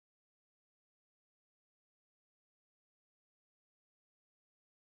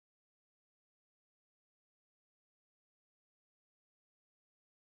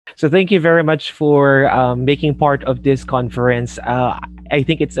So thank you very much for making part of this conference. I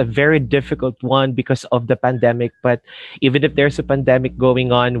think it's a very difficult one because of the pandemic, but even if there's a pandemic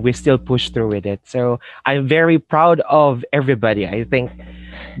going on, we still push through with it. So I'm very proud of everybody. I think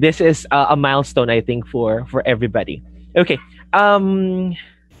this is a milestone. I think for everybody. Okay. Um,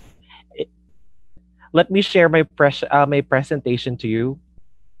 Let me share my presentation to you.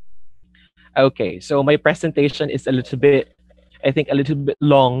 Okay, so my presentation is a little bit, I think, a little bit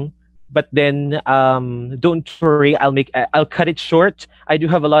long, but then don't worry, I'll cut it short. I do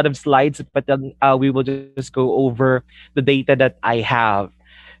have a lot of slides, but then we will just go over the data that I have.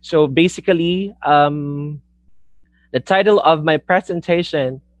 So basically, the title of my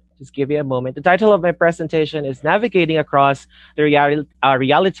presentation, just give me a moment. The title of my presentation is Navigating Across the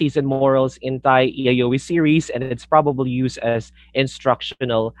Realities and Morals in Thai Yaoi series, and it's probably used as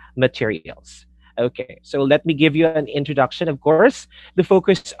instructional materials. Okay, so let me give you an introduction. Of course, the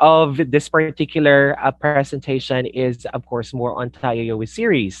focus of this particular presentation is, of course, more on Thai Yaoi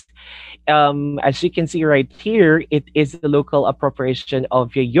series. As you can see right here, it is the local appropriation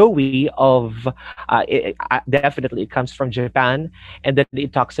of Yaoi of definitely it comes from Japan, and then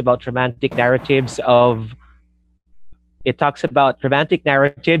it talks about romantic narratives of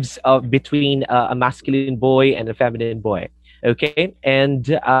between a masculine boy and a feminine boy. Okay, and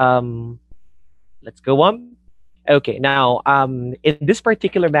let's go on. Okay, now in this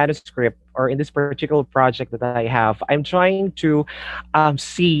particular manuscript or in this particular project that I have, I'm trying to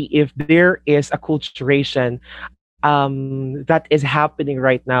see if there is a culturation that is happening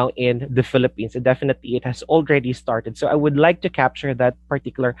right now in the Philippines. And definitely it has already started. So I would like to capture that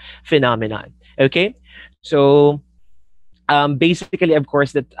particular phenomenon. Okay, so basically, of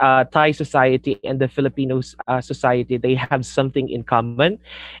course, that Thai society and the Filipinos society, they have something in common,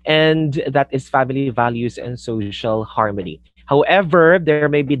 and that is family values and social harmony. However, there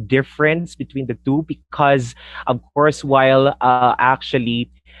may be difference between the two because, of course, while actually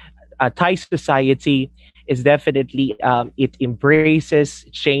Thai society is definitely it embraces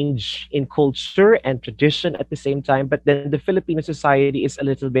change in culture and tradition at the same time, but then the Filipino society is a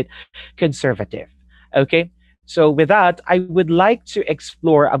little bit conservative. Okay, so with that, I would like to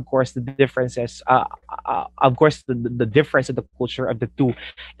explore, of course, the differences, of course, the difference in the culture of the two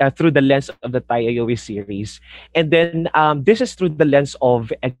through the lens of the Thai Yaoi series. And then this is through the lens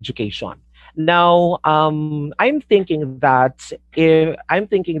of education. Now, I'm thinking that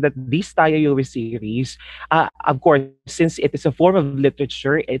this Thai Yaoi series, of course, since it is a form of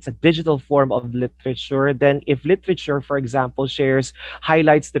literature, it's a digital form of literature. Then, if literature, for example, shares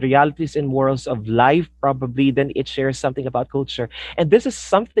highlights the realities and morals of life, probably then it shares something about culture. And this is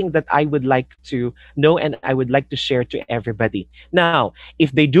something that I would like to know and I would like to share to everybody. Now,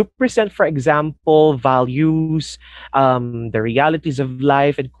 if they do present, for example, values, the realities of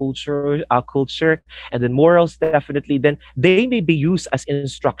life and culture, and then morals, definitely, then they may be used as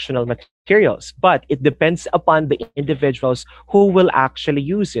instructional materials. But it depends upon the individuals who will actually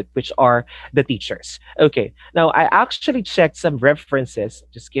use it, which are the teachers. Okay, now I actually checked some references.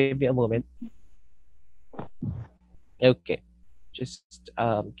 Just give me a moment. Okay, just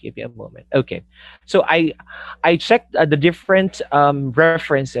give me a moment. Okay, so I checked the different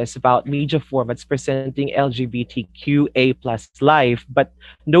references about media formats presenting LGBTQA plus life, but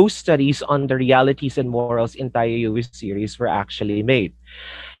no studies on the realities and morals in Tayoyu's series were actually made.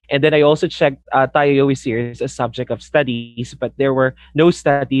 And then I also checked Tayoyu's series as subject of studies, but there were no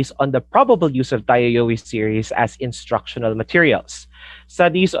studies on the probable use of Tayoyu's series as instructional materials.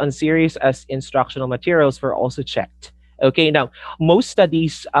 Studies on series as instructional materials were also checked. Okay, now most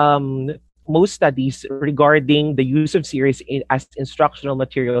studies most studies regarding the use of series as instructional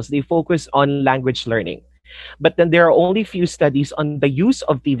materials, they focus on language learning. But then there are only few studies on the use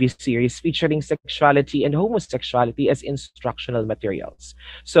of TV series featuring sexuality and homosexuality as instructional materials.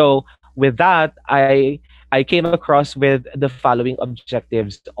 So with that, I came across with the following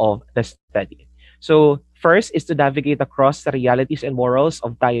objectives of the study. So first is to navigate across the realities and morals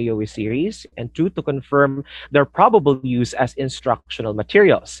of Tayoyoi series, and two, to confirm their probable use as instructional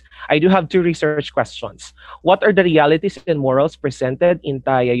materials. I do have two research questions. What are the realities and morals presented in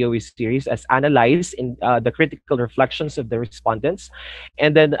Tayoyoi series as analyzed in the critical reflections of the respondents?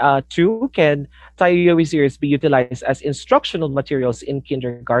 And then two, can Tayoyoi series be utilized as instructional materials in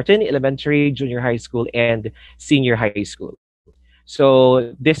kindergarten, elementary, junior high school, and senior high school?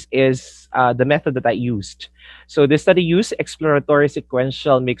 So this is the method that I used. So this study used exploratory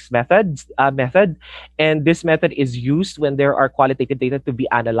sequential mixed method, and this method is used when there are qualitative data to be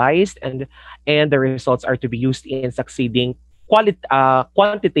analyzed, and the results are to be used in succeeding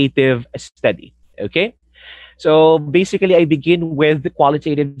quantitative study. Okay. So basically, I begin with the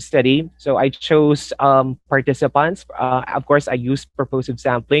qualitative study. So I chose participants. Of course, I used purposive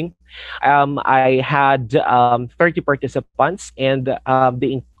sampling. I had 30 participants, and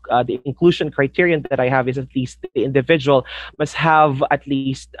the inclusion criterion that I have is at least the individual must have at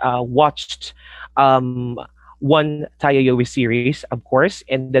least watched um, one Tayoyomi series, of course,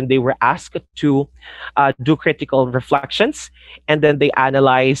 and then they were asked to do critical reflections, and then they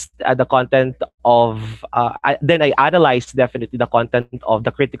analyzed the content of. Then I analyzed definitely the content of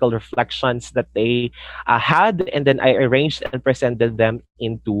the critical reflections that they had, and then I arranged and presented them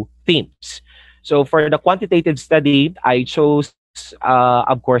into themes. So for the quantitative study, I chose,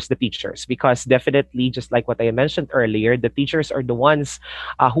 of course, the teachers, because definitely, just like what I mentioned earlier, the teachers are the ones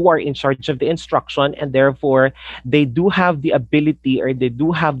who are in charge of the instruction, and therefore they do have the ability, or they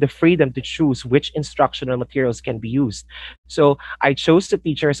do have the freedom to choose which instructional materials can be used. So I chose the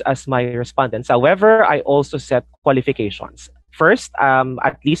teachers as my respondents. However, I also set qualifications. First,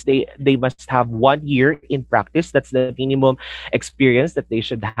 at least they must have 1 year in practice. That's the minimum experience that they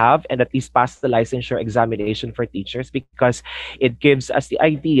should have, and at least pass the licensure examination for teachers, because it gives us the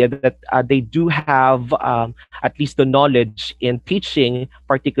idea that they do have at least the knowledge in teaching,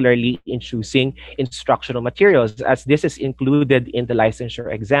 particularly in choosing instructional materials, as this is included in the licensure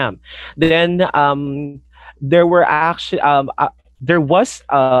exam. Then there were actually there was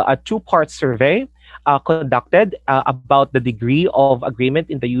a two-part survey conducted about the degree of agreement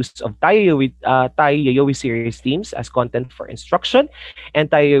in the use of Tayoyomi series themes as content for instruction, and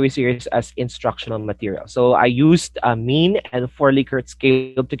Tayoyomi series as instructional material. So I used a mean and four Likert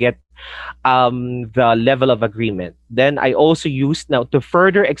scale to get the level of agreement. Then I also used, now to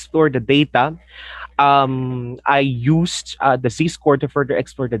further explore the data, I used the Z-score to further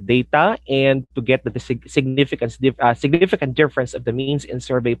explore the data and to get the significant difference of the means in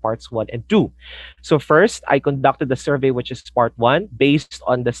survey parts 1 and 2. So first, I conducted the survey, which is part 1, based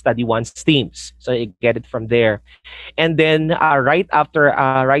on the study 1's themes. So you get it from there. And then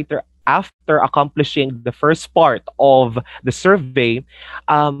after accomplishing the first part of the survey,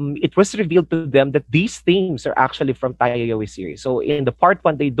 it was revealed to them that these themes are actually from Tayoyomi series. So in the part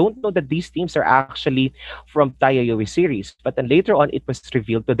 1, they don't know that these themes are actually from Tayoyomi series. But then later on, it was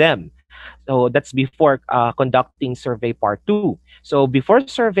revealed to them. So that's before conducting survey part 2. So before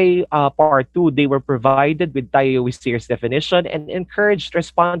survey part 2, they were provided with Tayoyomi series definition and encouraged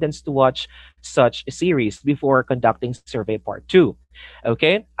respondents to watch such a series before conducting survey part 2.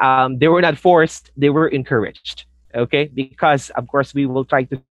 Okay, they were not forced; they were encouraged. Okay, because of course we will try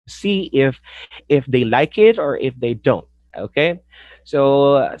to see if they like it or if they don't. Okay,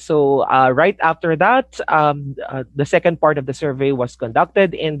 so right after that, the second part of the survey was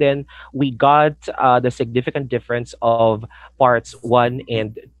conducted, and then we got the significant difference of parts 1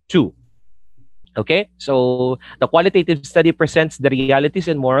 and 2. Okay, so the qualitative study presents the realities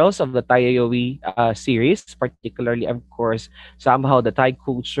and morals of the Tayoyomi series, particularly, of course, somehow the Thai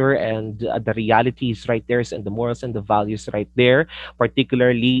culture and the realities right there, and the morals and the values right there,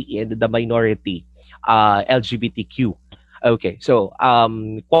 particularly in the minority LGBTQ. Okay, so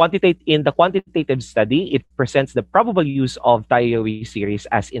in the quantitative study, it presents the probable use of Tayoyomi series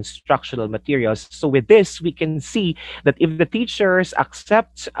as instructional materials. So with this, we can see that if the teachers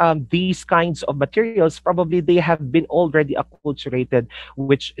accept these kinds of materials, probably they have been already acculturated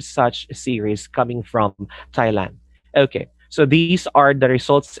with such series coming from Thailand. Okay, so these are the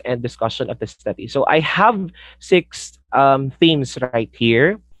results and discussion of the study. So I have 6 themes right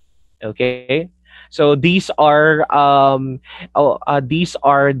here. Okay, so these are the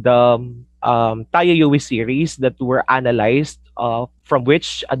Tayoyomi series that were analyzed, from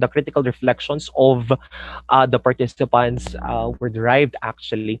which the critical reflections of the participants were derived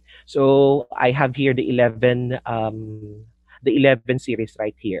actually. So I have here the 11 series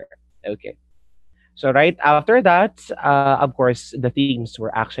right here. Okay. So right after that, of course, the themes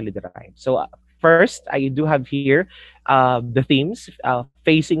were actually derived. So first, I do have here the themes: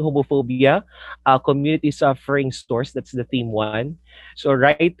 facing homophobia, community suffering source. That's the theme 1. So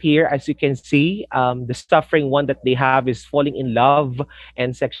right here, as you can see, the suffering 1 that they have is falling in love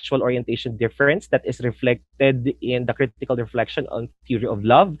and sexual orientation difference. That is reflected in the critical reflection on theory of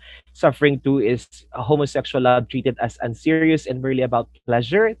love. Suffering 2 is homosexual love treated as unserious and merely about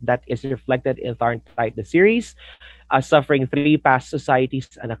pleasure. That is reflected in Fahrenheit the series. Suffering 3, past societies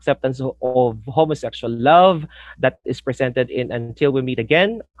and acceptance of homosexual love. That is presented in Until We Meet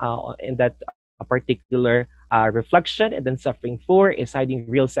Again, in that particular reflection. And then suffering 4 is hiding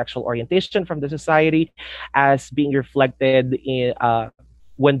real sexual orientation from the society, as being reflected in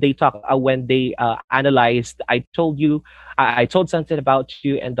when they analyzed I told something about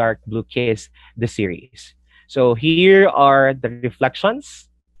you and Dark Blue Kiss, the series. So here are the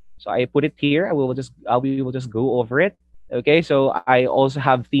reflections. So I put it here. We will just go over it. Okay, so I also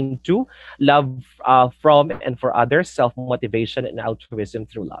have theme two, love from and for others, self motivation and altruism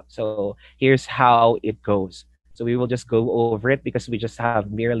through love. So here's how it goes. So we will just go over it because we just have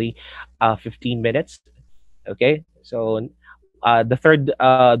merely 15 minutes. Okay, so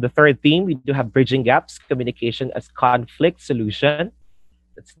the third theme, we do have bridging gaps, communication as conflict solution.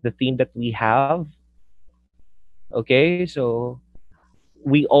 That's the theme that we have. Okay, so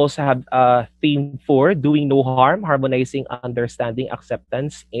we also have theme four, doing no harm, harmonizing, understanding,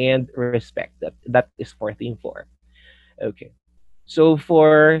 acceptance, and respect. That is for theme four. Okay. So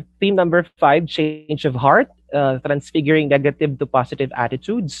for theme number five, change of heart, transfiguring negative to positive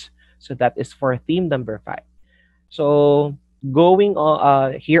attitudes. So that is for theme number five. So going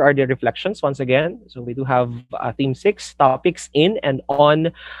on, here are the reflections once again. So we do have theme six, topics in and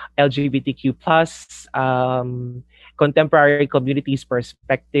on LGBTQ plus, contemporary communities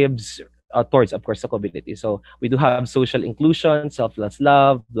perspectives towards, of course, the community. So we do have social inclusion, selfless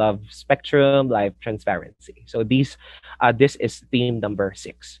love, love spectrum, life transparency. So this is theme number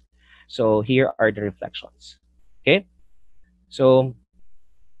six. So here are the reflections. Okay. So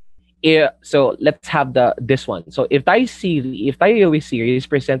yeah, so let's have this one. So if Tayo series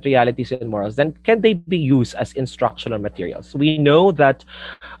present realities and morals, then can they be used as instructional materials? We know that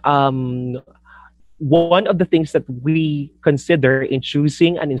um, one of the things that we consider in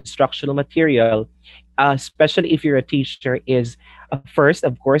choosing an instructional material, especially if you're a teacher, is first,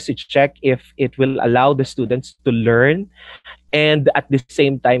 of course, to check if it will allow the students to learn and at the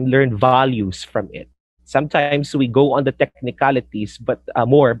same time learn values from it. Sometimes we go on the technicalities, but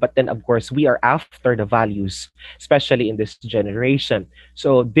but then of course we are after the values, especially in this generation.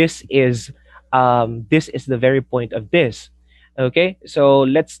 So this is the very point of this. Okay, so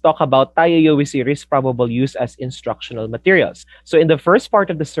let's talk about Tayo Yoi series probable use as instructional materials. So in the first part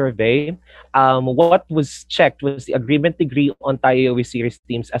of the survey, what was checked was the agreement degree on Tayo Yoi series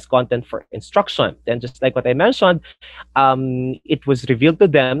themes as content for instruction. Then just like what I mentioned, it was revealed to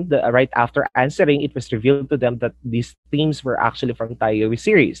them right after answering, it was revealed to them that these themes were actually from Tayo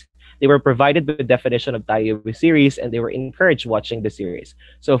series. They were provided with the definition of Tayo series and they were encouraged watching the series.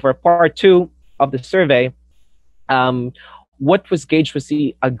 So for part two of the survey, um, what was gauged was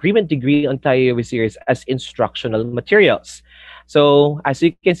the agreement degree on Tayo series as instructional materials. So as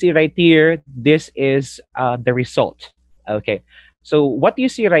you can see right here, this is the result. Okay. So what you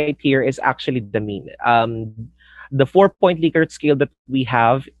see right here is actually the mean. The 4-point Likert scale that we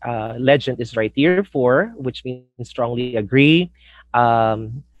have, legend is right here, 4, which means strongly agree.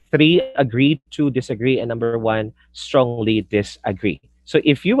 3, agree, 2, disagree, and number 1, strongly disagree. So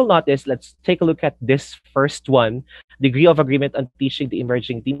if you will notice, let's take a look at this first one, degree of agreement on teaching the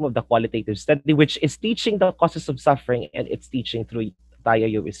emerging theme of the qualitative study, which is teaching the causes of suffering, and it's teaching through Taya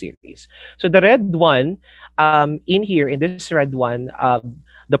Yui series. So the red one, in here, in this red one,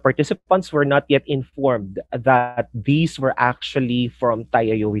 the participants were not yet informed that these were actually from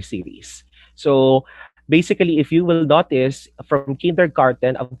Taya Yui series. So basically, if you will notice from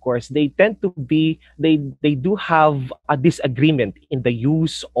kindergarten, of course, they tend to be they do have a disagreement in the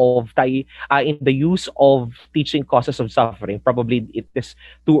use of teaching causes of suffering. Probably it is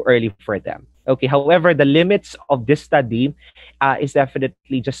too early for them. Okay. However, the limits of this study is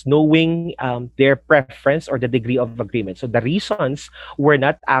definitely just knowing their preference or the degree of agreement. So the reasons were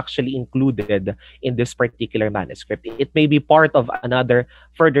not actually included in this particular manuscript. It may be part of another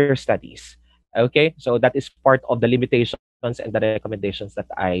further studies. Okay, so that is part of the limitations and the recommendations that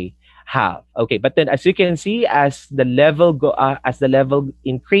I have. Okay, but then as you can see, as the level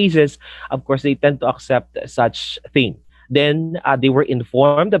increases, of course they tend to accept such thing. Then they were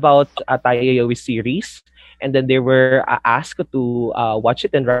informed about Tayo series, and then they were asked to watch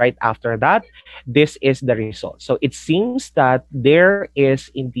it. And right after that, this is the result. So it seems that there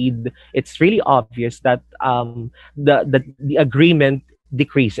is indeed, it's really obvious that the agreement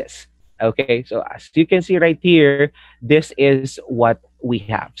decreases. Okay, so as you can see right here, this is what we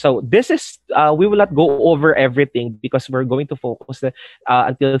have. So this is, we will not go over everything because we're going to focus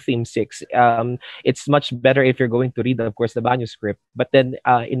until theme 6. It's much better if you're going to read, of course, the manuscript. But then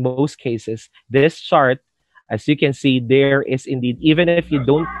in most cases, this chart, as you can see, there is indeed, even if you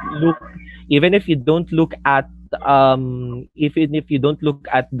don't look at even if you don't look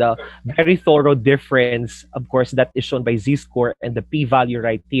at the very thorough difference, of course, that is shown by z-score and the p-value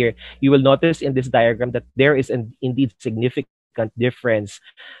right here, you will notice in this diagram that there is an indeed significant difference.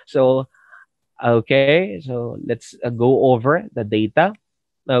 So okay, so let's go over the data.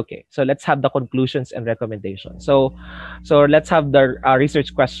 Okay, so let's have the conclusions and recommendations. So let's have the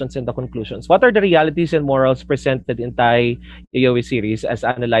research questions and the conclusions. What are the realities and morals presented in Thai Yaoi series as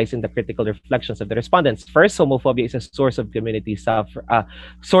analyzed in the critical reflections of the respondents? First, homophobia is a source of community suffering.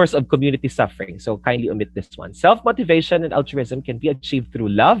 So kindly omit this one. Self motivation and altruism can be achieved through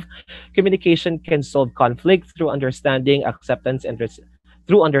love. Communication can solve conflict through understanding, acceptance, and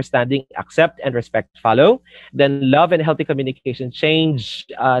through understanding, accept, and respect follow. Then love and healthy communication change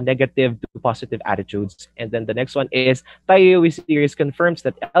negative to positive attitudes. And then the next one is Tayo series confirms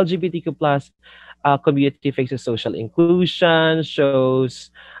that LGBTQ plus community faces social inclusion,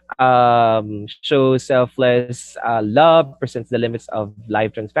 shows selfless love, presents the limits of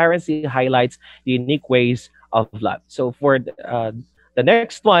life transparency, highlights the unique ways of love. So for the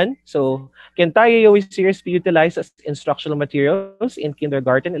next one, so can Tayo series be utilized as instructional materials in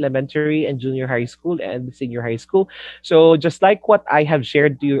kindergarten, elementary, and junior high school and senior high school? So just like what I have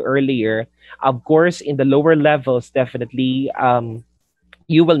shared to you earlier, of course, in the lower levels, definitely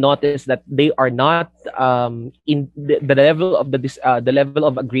you will notice that they are not in the level of the level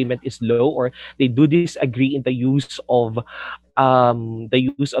of agreement is low, or they do disagree in the use of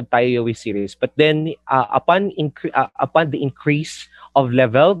Taiyoi series. But then upon the increase of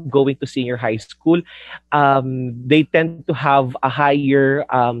level going to senior high school, they tend to have a higher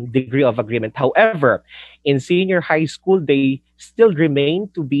degree of agreement. However, in senior high school, they still remain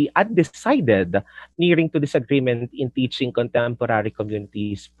to be undecided, nearing to disagreement in teaching contemporary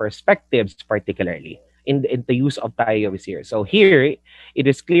communities' perspectives, particularly in the use of Tayo is here. So here, it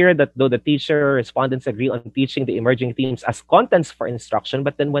is clear that though the teacher respondents agree on teaching the emerging themes as contents for instruction,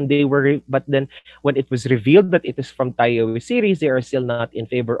 but then when it was revealed that it is from Tayo series, they are still not in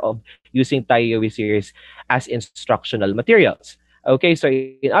favor of using Tayo series as instructional materials. Okay, so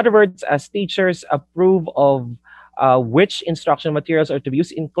in other words, as teachers approve of which instructional materials are to be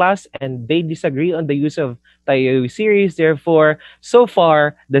used in class, and they disagree on the use of Tayo series. Therefore, so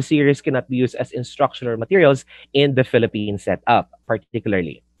far, the series cannot be used as instructional materials in the Philippine setup,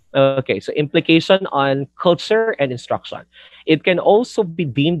 particularly. Okay, so implication on culture and instruction. It can also be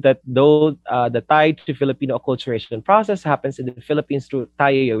deemed that though the Thai to Filipino acculturation process happens in the Philippines through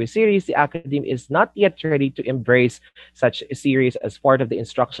Tayo series, the academe is not yet ready to embrace such a series as part of the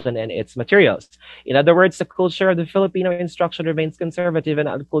instruction and its materials. In other words, the culture of the Filipino instruction remains conservative and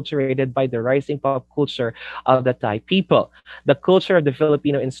unculturated by the rising pop culture of the Thai people. The culture of the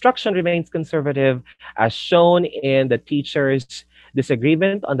Filipino instruction remains conservative, as shown in the teachers'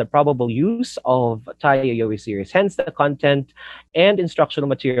 disagreement on the probable use of Thai Yaoi series. Hence, the content and instructional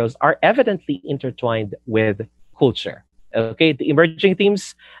materials are evidently intertwined with culture. Okay, the emerging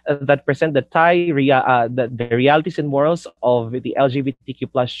themes that present the realities and morals of the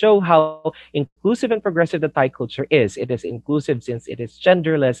LGBTQ plus show how inclusive and progressive the Thai culture is. It is inclusive since it is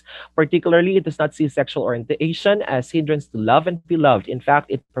genderless. Particularly, it does not see sexual orientation as hindrance to love and be loved. In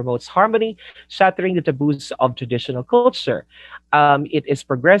fact, it promotes harmony, shattering the taboos of traditional culture. It is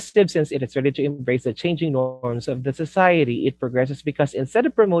progressive since it is ready to embrace the changing norms of the society. It progresses because instead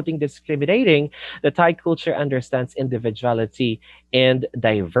of promoting discriminating, the Thai culture understands individuality and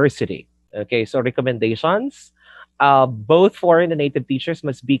diversity. Okay, so recommendations. Both foreign and native teachers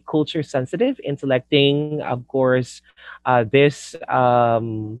must be culture sensitive, intellecting, of course, this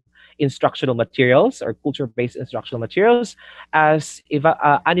instructional materials or culture based instructional materials as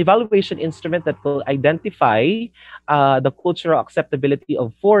an evaluation instrument that will identify the cultural acceptability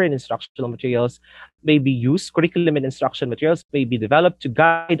of foreign instructional materials may be used, curriculum and instruction materials may be developed to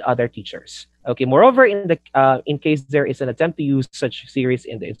guide other teachers. Okay. Moreover, in case there is an attempt to use such series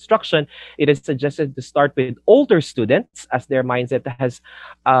in the instruction, it is suggested to start with older students as their mindset has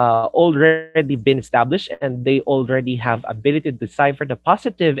already been established and they already have ability to decipher the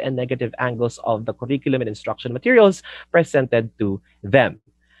positive and negative angles of the curriculum and instruction materials presented to them.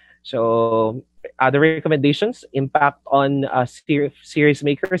 So, other recommendations impact on series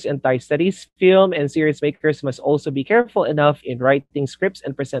makers and Thai studies. Film and series makers must also be careful enough in writing scripts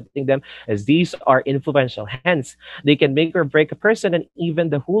and presenting them, as these are influential. Hence, they can make or break a person and even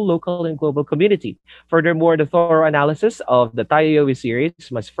the whole local and global community. Furthermore, the thorough analysis of the Thai Yowie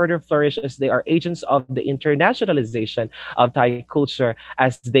series must further flourish as they are agents of the internationalization of Thai culture,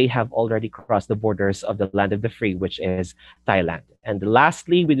 as they have already crossed the borders of the land of the free, which is Thailand. And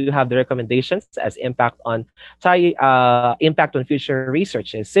lastly, we do have the recommendations as impact on future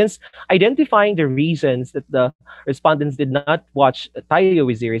researches. Since identifying the reasons that the respondents did not watch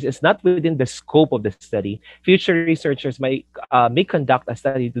Tayo series is not within the scope of the study, future researchers may conduct a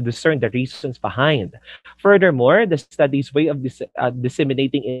study to discern the reasons behind. Furthermore, the study's way of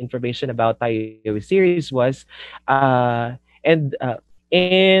disseminating information about Tayo series was and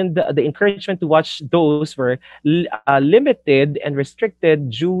And the encouragement to watch those were limited and restricted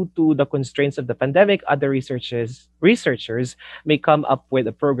due to the constraints of the pandemic. Other researchers may come up with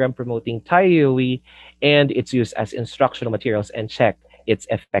a program promoting Yaoi and its use as instructional materials and check its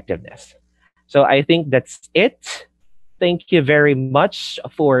effectiveness. So I think that's it. Thank you very much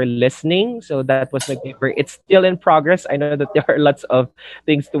for listening. So that was my paper. It's still in progress. I know that there are lots of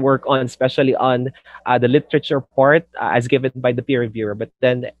things to work on, especially on the literature part as given by the peer reviewer, but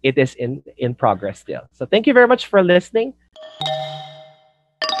then it is in progress still. So thank you very much for listening.